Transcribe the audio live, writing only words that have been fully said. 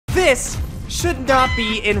This should not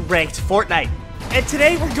be in ranked Fortnite. And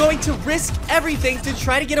today we're going to risk everything to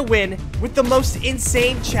try to get a win with the most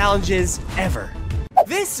insane challenges ever.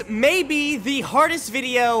 This may be the hardest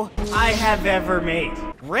video I have ever made.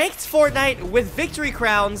 Ranked Fortnite with victory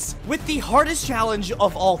crowns with the hardest challenge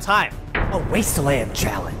of all time. A Wasteland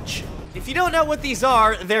challenge. If you don't know what these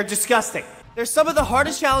are, they're disgusting. They're some of the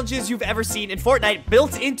hardest challenges you've ever seen in Fortnite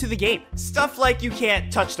built into the game. Stuff like you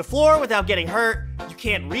can't touch the floor without getting hurt, you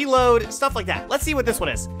can't reload, stuff like that. Let's see what this one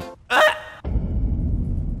is.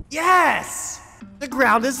 Yes! The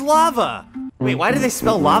ground is lava. Wait, why do they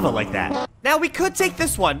spell lava like that? Now, we could take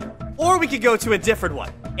this one, or we could go to a different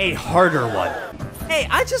one. A harder one. Hey,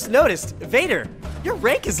 I just noticed, Vader, your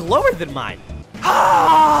rank is lower than mine.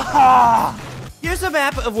 Here's a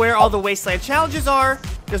map of where all the Wasteland challenges are.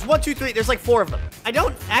 There's 1, 2, 3, there's like 4 of them. I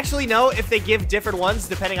don't actually know if they give different ones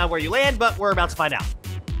depending on where you land, but we're about to find out.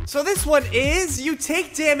 So this one is, you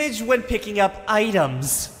take damage when picking up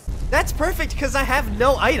items. That's perfect because I have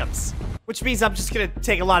no items, which means I'm just gonna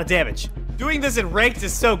take a lot of damage. Doing this in ranked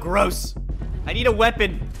is so gross. I need a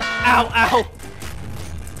weapon. Ow, ow.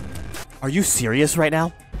 Are you serious right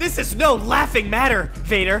now? This is no laughing matter,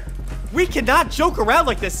 Vader. We cannot joke around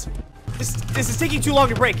like this. This is taking too long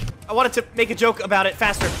to break. I wanted to make a joke about it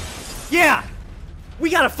faster. Yeah,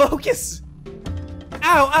 we gotta focus.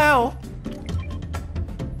 Ow, ow.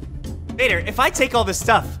 Vader, if I take all this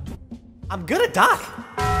stuff, I'm gonna die.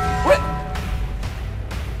 What?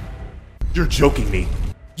 You're joking me.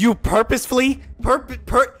 You purposefully,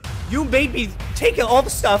 you made me take all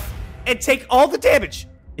the stuff and take all the damage.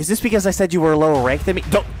 Is this because I said you were a lower rank than me?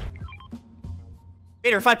 Don't.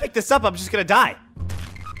 Vader, if I pick this up, I'm just gonna die.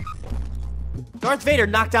 Darth Vader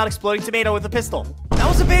knocked out Exploding Tomato with a pistol. That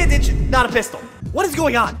was a bandage, not a pistol. What is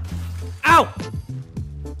going on? Ow!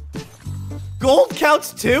 Gold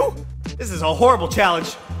counts too? This is a horrible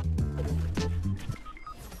challenge.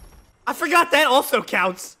 I forgot that also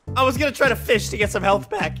counts. I was gonna try to fish to get some health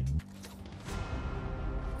back.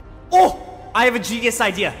 Oh! I have a genius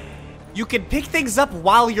idea. You can pick things up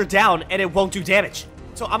while you're down and it won't do damage.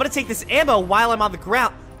 So I'm gonna take this ammo while I'm on the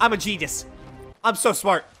ground. I'm a genius. I'm so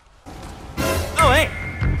smart. Oh, hey!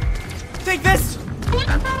 Take this!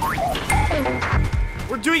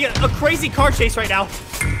 We're doing a crazy car chase right now.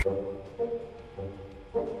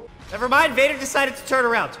 Never mind, Vader decided to turn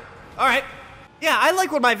around. Alright. Yeah, I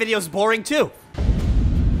like when my video's boring too.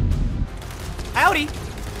 Howdy!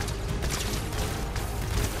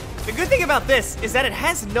 The good thing about this is that it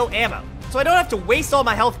has no ammo, so I don't have to waste all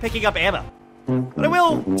my health picking up ammo. But I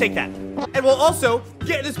will take that. And we'll also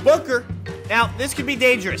get in this bunker. Now, this could be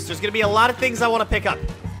dangerous. There's gonna be a lot of things I want to pick up.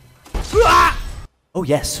 Ah! Oh,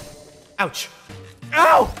 yes. Ouch.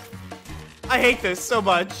 Ow! I hate this so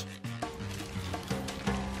much.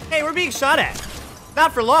 Hey, we're being shot at.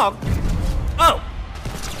 Not for long. Oh!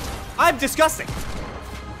 I'm disgusting.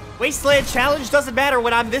 Wasteland challenge doesn't matter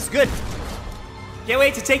when I'm this good. Can't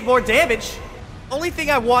wait to take more damage. Only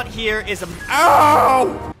thing I want here is a...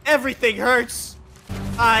 Ow! Everything hurts.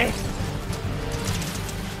 I...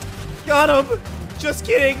 Got him. Just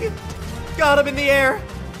kidding. Got him in the air.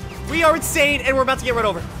 We are insane and we're about to get run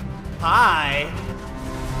over. Hi.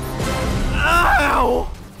 Ow!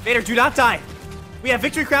 Vader, do not die. We have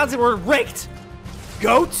victory crowns and we're ranked.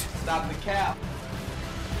 Goat. Stop the cap.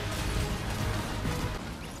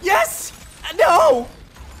 Yes! No!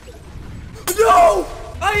 No!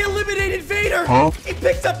 I eliminated Vader! Huh? He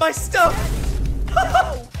picked up my stuff!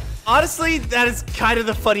 Honestly, that is kind of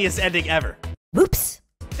the funniest ending ever. Whoops.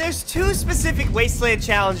 There's 2 specific Wasteland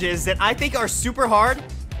challenges that I think are super hard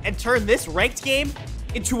and turn this ranked game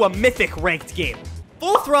into a mythic ranked game.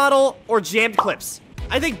 Full Throttle or Jammed Clips.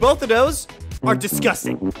 I think both of those are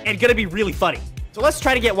disgusting and gonna be really funny. So let's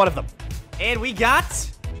try to get one of them. And we got...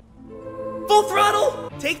 Full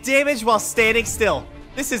Throttle! Take damage while standing still.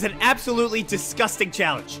 This is an absolutely disgusting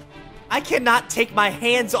challenge. I cannot take my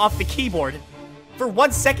hands off the keyboard for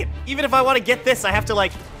 1 second. Even if I want to get this, I have to,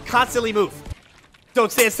 like, constantly move.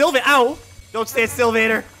 Don't stand still, Vader. Ow! Don't stand still,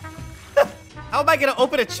 Vader. How am I gonna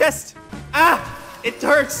open a chest? Ah! It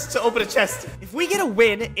hurts to open a chest. If we get a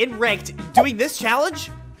win in ranked doing this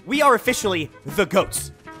challenge, we are officially the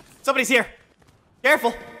GOATs. Somebody's here.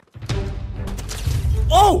 Careful.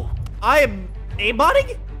 Oh! I am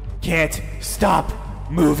aimbotting? Can't stop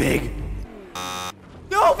moving.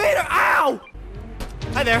 No, Vader! Ow!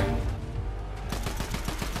 Hi there.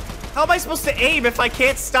 How am I supposed to aim if I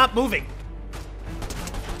can't stop moving?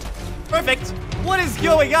 Perfect. What is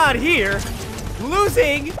going on here?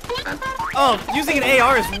 Losing. Oh, using an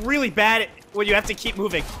AR is really bad when you have to keep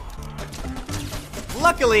moving.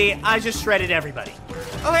 Luckily, I just shredded everybody.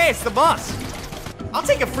 Oh, hey, it's the boss. I'll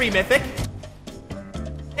take a free mythic.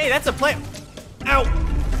 Hey, that's a player. Ow!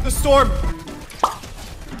 The storm.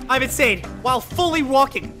 I'm insane while fully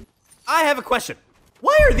walking. I have a question.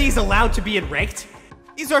 Why are these allowed to be in ranked?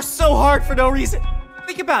 These are so hard for no reason.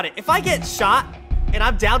 Think about it. If I get shot and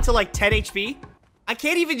I'm down to like 10 HP, I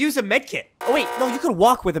can't even use a med kit. Oh wait, no, you can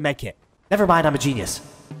walk with a med kit. Never mind, I'm a genius.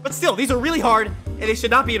 But still, these are really hard and they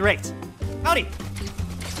should not be in ranked. Howdy.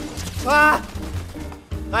 Ah!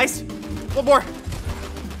 Nice. One more.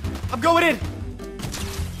 I'm going in.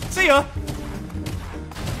 See ya.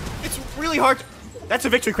 It's really hard. That's a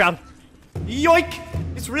victory crown. Yoink!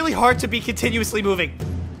 It's really hard to be continuously moving.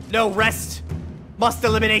 No rest. Must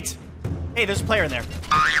eliminate. Hey, there's a player in there.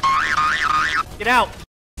 Get out.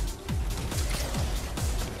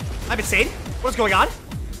 I'm insane. What's going on?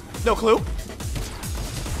 No clue.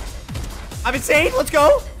 I'm insane. Let's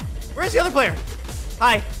go. Where's the other player?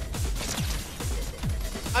 Hi.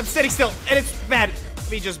 I'm sitting still, and it's bad.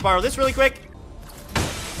 Let me just borrow this really quick.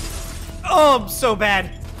 Oh, I'm so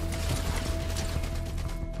bad.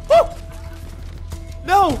 Woo!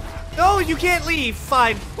 No! No, you can't leave.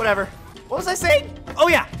 Fine, whatever. What was I saying? Oh,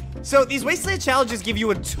 yeah. So these Wasteland challenges give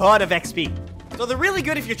you a ton of XP. So they're really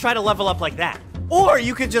good if you're trying to level up like that. Or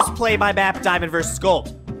you could just play my map, Diamond versus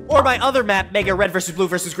Gold. Or my other map, Mega Red versus Blue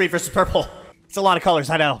versus Green versus Purple. It's a lot of colors,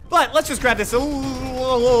 I know. But let's just grab this.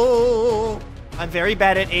 I'm very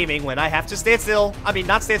bad at aiming when I have to stand still. I mean,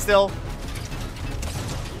 not stand still.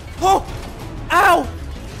 Whoa! Ow!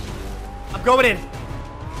 I'm going in.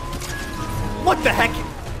 What the heck?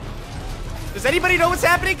 Does anybody know what's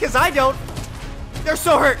happening? Because I don't. They're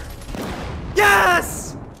so hurt.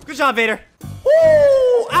 Yes! Good job, Vader.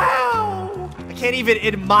 Woo! Ow! I can't even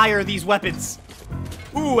admire these weapons.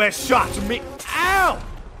 Ooh, that shot me. Ow!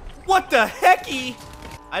 What the hecky?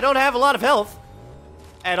 I don't have a lot of health.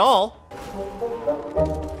 At all.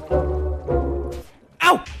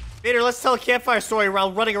 Ow! Vader, let's tell a campfire story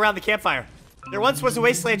while running around the campfire. There once was a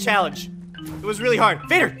Wasteland challenge. It was really hard.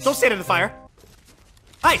 Vader, don't stand in the fire.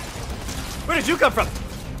 Hi! Where did you come from?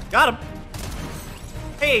 Got him.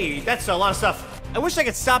 Hey, that's a lot of stuff. I wish I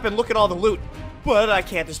could stop and look at all the loot, but I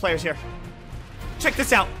can't. There's players here. Check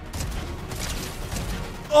this out.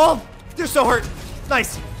 Oh, they're so hurt.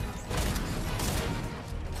 Nice.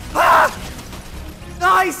 Ah!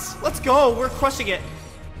 Nice! Let's go. We're crushing it.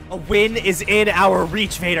 A win is in our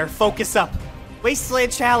reach, Vader. Focus up.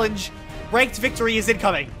 Wasteland challenge. Ranked victory is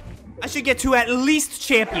incoming. I should get to at least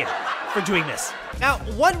champion for doing this. Now,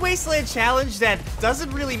 one Wasteland challenge that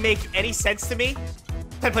doesn't really make any sense to me,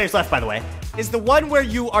 10 players left, by the way, is the one where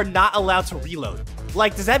you are not allowed to reload.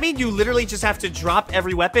 Like, does that mean you literally just have to drop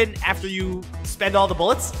every weapon after you spend all the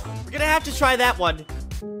bullets? We're gonna have to try that one,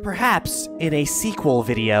 perhaps in a sequel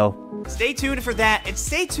video. Stay tuned for that, and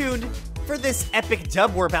stay tuned for this epic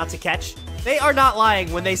dub we're about to catch. They are not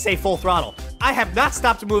lying when they say full throttle. I have not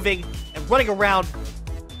stopped moving and running around.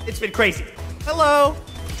 It's been crazy. Hello.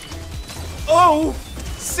 Oh,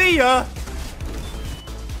 see ya.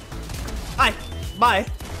 Hi. Bye.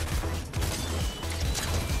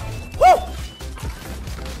 Woo!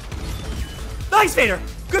 Nice, Vader.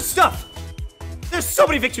 Good stuff. There's so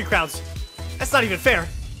many victory crowns. That's not even fair.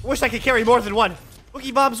 I wish I could carry more than one.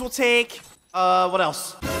 Boogie bombs will take. What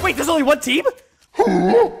else? Wait, there's only one team?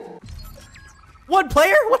 One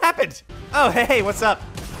player? What happened? Oh, hey, what's up?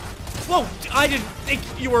 Whoa, I didn't think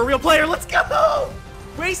you were a real player. Let's go!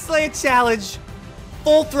 Wasteland Challenge,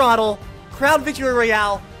 full throttle, Crown Victory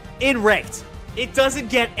Royale, in ranked. It doesn't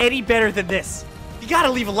get any better than this. You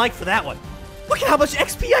gotta leave a like for that one. Look at how much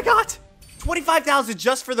XP I got! 25,000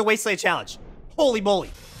 just for the Wasteland Challenge. Holy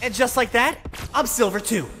moly. And just like that, I'm silver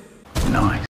too. Nice.